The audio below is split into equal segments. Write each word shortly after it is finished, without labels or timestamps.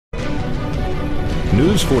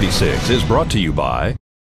News 46 is brought to you by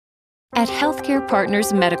At Healthcare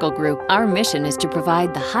Partners Medical Group, our mission is to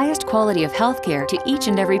provide the highest quality of healthcare to each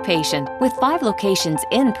and every patient. With 5 locations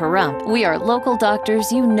in Pahrump, we are local doctors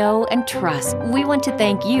you know and trust. We want to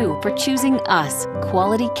thank you for choosing us.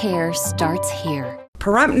 Quality care starts here.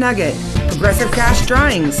 Pahrump Nugget, Progressive Cash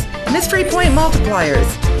Drawings, Mystery Point Multipliers,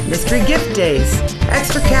 Mystery Gift Days,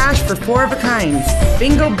 Extra Cash for 4 of a kinds,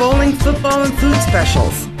 Bingo, Bowling, Football, and Food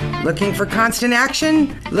Specials. Looking for constant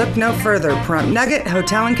action? Look no further. Pahrump Nugget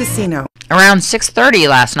Hotel and Casino. Around 6:30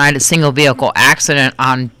 last night, a single vehicle accident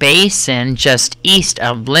on Basin just east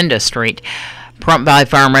of Linda Street. Pahrump Valley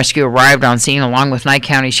Fire and Rescue arrived on scene along with Nye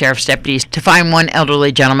County Sheriff's deputies to find one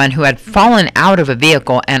elderly gentleman who had fallen out of a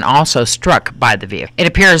vehicle and also struck by the vehicle. It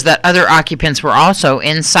appears that other occupants were also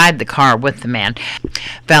inside the car with the man.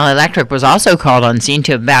 Valley Electric was also called on scene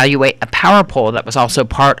to evaluate a power pole that was also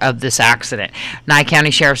part of this accident. Nye County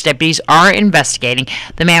Sheriff's deputies are investigating.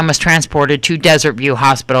 The man was transported to Desert View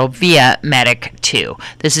Hospital via Medic 2.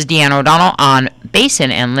 This is Deanna O'Donnell on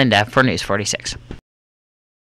Basin and Linda for News 46.